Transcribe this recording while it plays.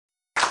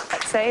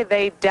say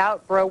they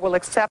doubt Bro will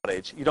accept.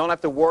 You don't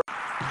have to worry.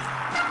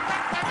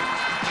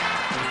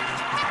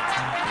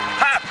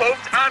 Hi, folks.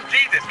 I'm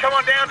Jesus. Come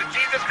on down to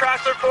Jesus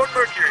Chrysler Ford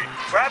Mercury,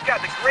 where I've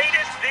got the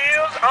greatest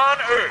deals on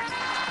earth.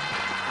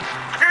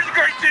 Here's a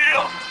great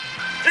deal.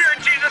 Here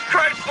at Jesus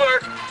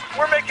Chrysler,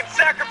 we're making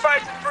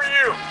sacrifices for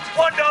you.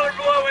 $1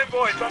 below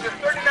invoice on this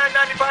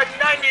 $39.95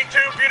 92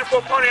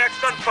 beautiful Pontiac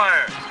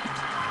Sunfire.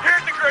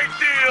 Here's a great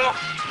deal.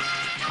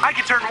 I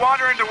can turn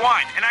water into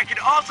wine, and I can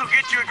also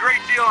get you a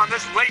great deal on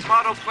this late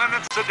model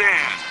Plymouth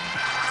sedan.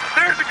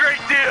 There's a great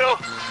deal.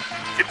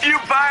 If you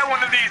buy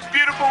one of these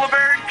beautiful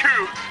LeBaron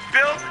coupes,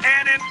 built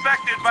and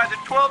inspected by the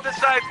 12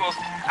 disciples,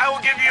 I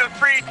will give you a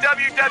free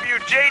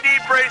WWJD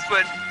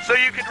bracelet so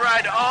you can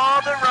ride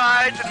all the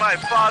rides in my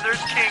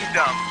Father's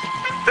kingdom.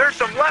 There's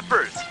some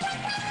lepers.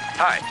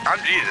 Hi, I'm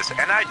Jesus,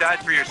 and I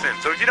died for your sins.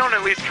 So if you don't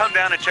at least come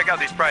down and check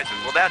out these prices,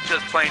 well, that's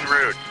just plain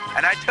rude.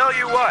 And I tell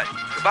you what,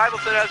 the Bible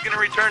said I was going to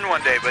return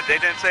one day, but they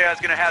didn't say I was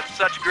going to have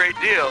such great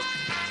deals.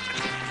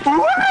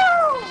 Woo!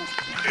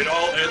 It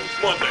all ends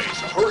Monday,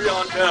 so hurry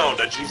on down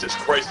to Jesus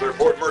Chrysler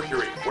Ford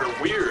Mercury, where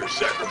we're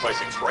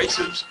sacrificing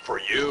prices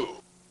for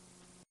you.